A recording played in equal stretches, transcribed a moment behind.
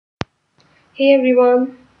Hey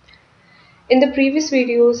everyone! In the previous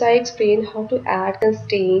videos, I explained how to add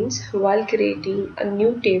constraints while creating a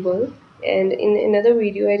new table, and in another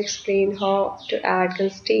video, I explained how to add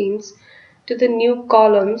constraints to the new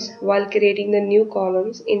columns while creating the new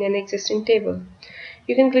columns in an existing table.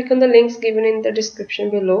 You can click on the links given in the description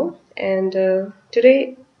below, and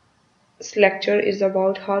today's lecture is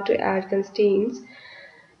about how to add constraints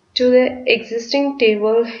to the existing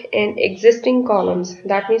table and existing columns.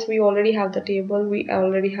 That means we already have the table, we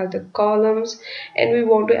already have the columns, and we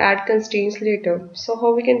want to add constraints later. So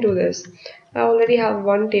how we can do this? I already have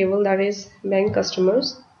one table, that is bank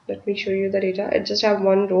customers. Let me show you the data. I just have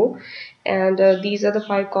one row, and these are the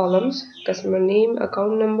 5 columns: customer name,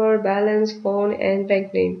 account number, balance, phone, and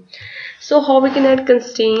bank name. So how we can add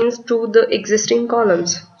constraints to the existing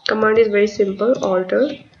columns? Command is very simple: alter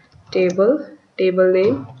table, table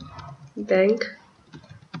name, bank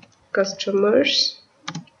customers,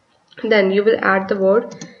 then you will add the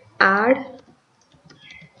word add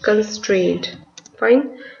constraint.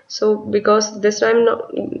 Fine. So because this time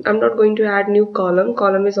I'm not going to add new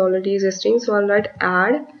column is already existing, so I'll write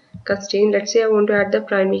add constraint. Let's say I want to add the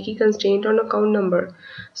primary key constraint on account number.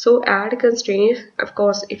 So add constraint, of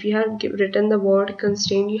course, if you have written the word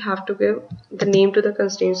constraint, you have to give the name to the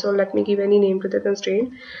constraint. So let me give any name to the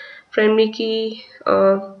constraint: primary key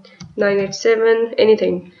 987,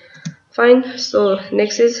 anything. Fine. So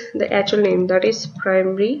next is the actual name, that is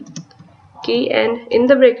primary key, and in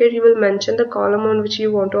the bracket you will mention the column on which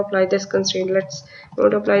you want to apply this constraint. Let's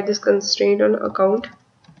want to apply this constraint on account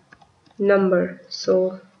number.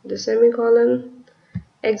 So the semicolon,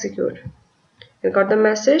 execute. And got the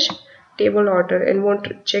message table order and want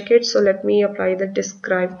to check it. So let me apply the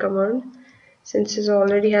describe command. Since it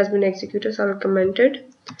already has been executed, so I'll comment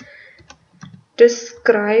it.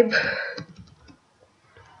 Describe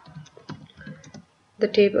the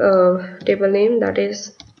table name, that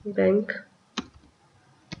is bank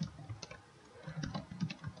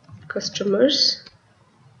customers,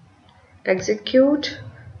 execute,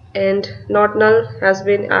 and not null has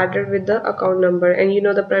been added with the account number, and you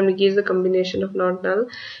know the primary key is the combination of not null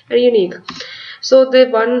and unique. So the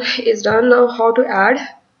one is done. Now how to add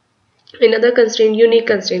another constraint, unique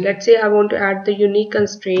constraint. Let's say I want to add the unique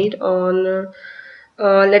constraint on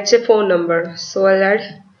let's say phone number. So I'll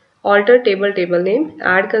add alter table name,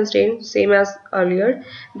 add constraint, same as earlier.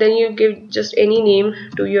 Then you give just any name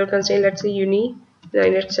to your constraint. Let's say uni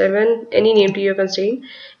 987, any name to your constraint,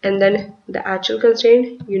 and then the actual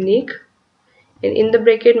constraint unique, and in the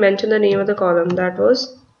bracket mention the name of the column, that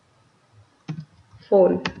was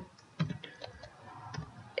phone.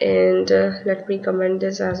 And let me comment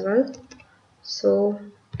this as well. So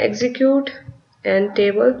execute and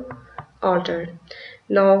table altered.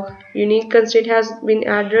 Now unique constraint has been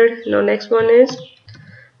added. Now next one is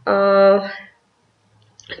uh,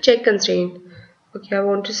 check constraint. Okay, I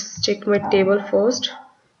want to check my table first,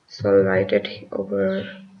 so I'll write it over.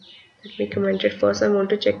 Let me comment it first. I want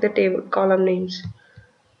to check the table column names.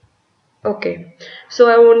 Okay, so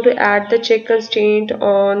I want to add the check constraint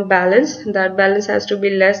on balance. That balance has to be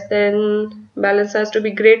balance has to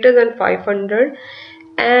be greater than 500,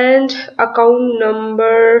 and account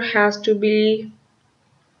number has to be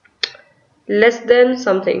less than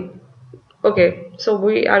something. Okay, so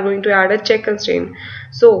we are going to add a check constraint.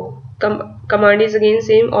 So command is again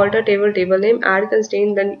same: alter table name, add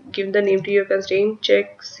constraint, then give the name to your constraint,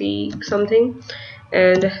 check c something,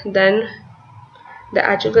 and then the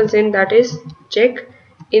actual constraint, that is check.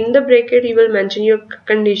 In the bracket you will mention your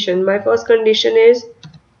condition. My first condition is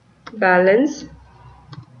balance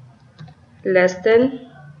less than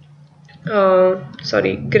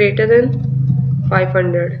greater than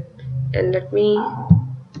 500, and let me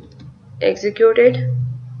execute it.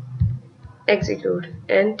 Execute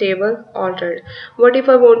and table altered. What if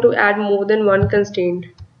I want to add more than one constraint?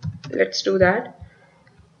 Let's do that.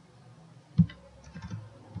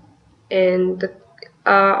 And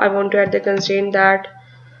I want to add the constraint that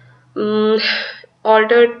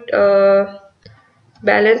altered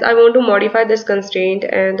balance. I want to modify this constraint,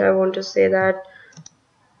 and I want to say that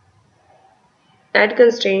add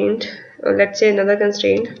constraint, let's say another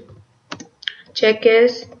constraint, check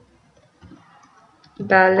is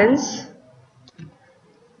balance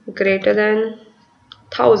greater than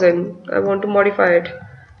 1000. I want to modify it.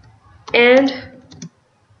 And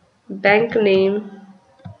bank name,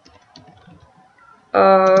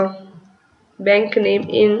 bank name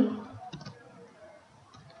in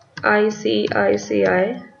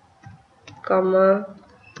ICICI, comma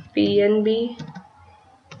PNB,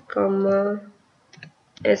 comma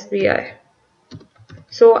SBI.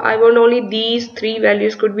 So I want only these three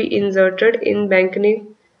values could be inserted in bank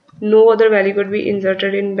name no other value could be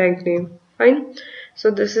inserted in bank name. Fine. So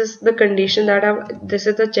this is the condition that this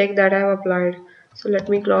is the check that I have applied. So let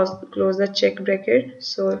me close the check bracket.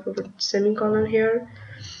 So if I put semicolon here,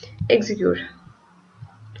 execute,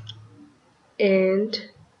 and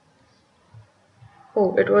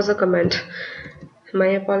oh, it was a comment. My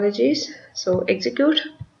apologies. So execute.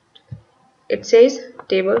 It says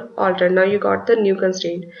table altered. Now you got the new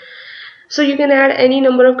constraint. So you can add any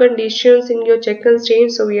number of conditions in your check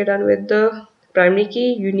constraint. So we are done with the primary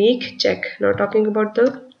key, unique, check. Now talking about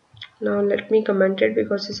the, now let me comment it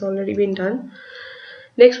because it's already been done.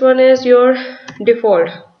 Next one is your default.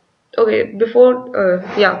 Okay, before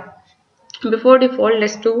default,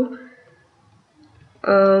 let's do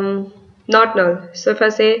not null. So if I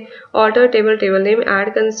say alter table name,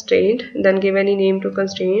 add constraint, then give any name to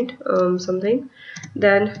constraint, something,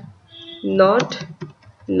 then not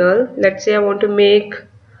null. Let's say I want to make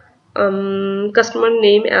customer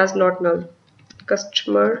name as not null.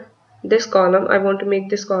 Customer, this column, I want to make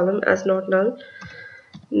this column as not null.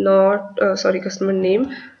 Not sorry, customer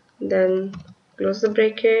name. Then close the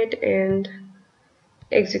bracket and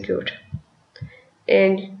execute.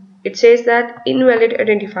 And it says that invalid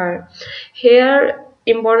identifier. Here,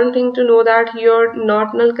 important thing to know that your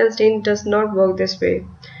not null constraint does not work this way.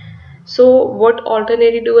 So what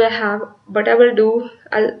alternative do I have? What I will do,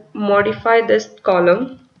 I'll modify this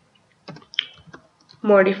column,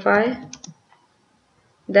 modify,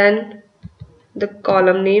 then the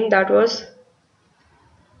column name, that was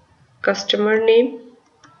customer name,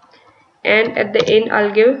 and at the end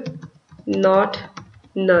I'll give not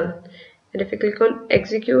null. And if you click on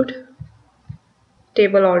execute,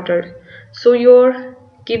 table altered. So your,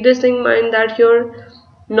 keep this in mind that your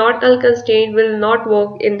not null constraint will not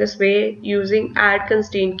work in this way using add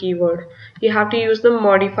constraint keyword. You have to use the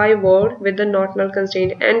modify word with the not null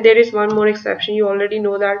constraint. And there is one more exception. You already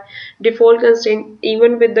know that default constraint,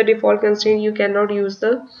 even with the default constraint, you cannot use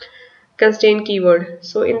the constraint keyword.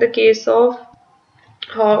 So in the case of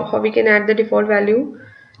how we can add the default value,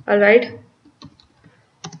 alright,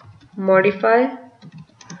 modify.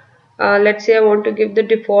 Let's say I want to give the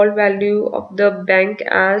default value of the bank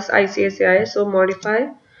as ICICI. So modify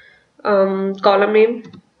column name,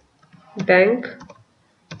 bank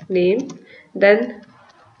name, then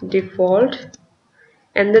default,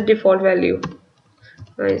 and the default value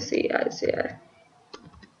ICICI.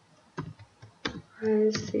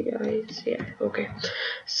 Okay,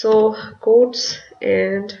 so quotes,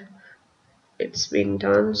 and it's been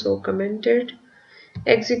done. So commented,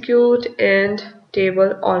 execute, and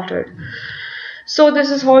table altered. So this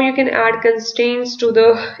is how you can add constraints to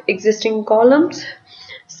the existing columns.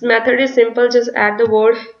 This method is simple. Just add the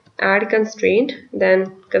word add constraint,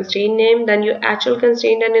 then constraint name, then your actual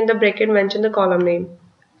constraint, and in the bracket mention the column name.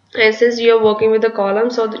 And since you are working with the column,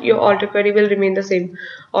 so your alter query will remain the same,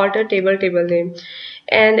 alter table name.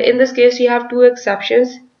 And in this case you have two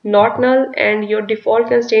exceptions, not null and your default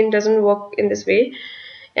constraint doesn't work in this way,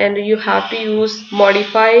 and you have to use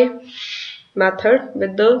modify method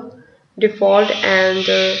with the default and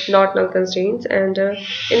not null constraints. And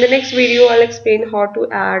in the next video I'll explain how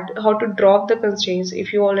to drop the constraints.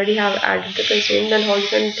 If you already have added the constraint, then how you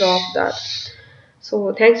can drop that.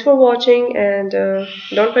 So thanks for watching, and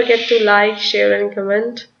don't forget to like, share and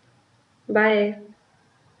comment. Bye.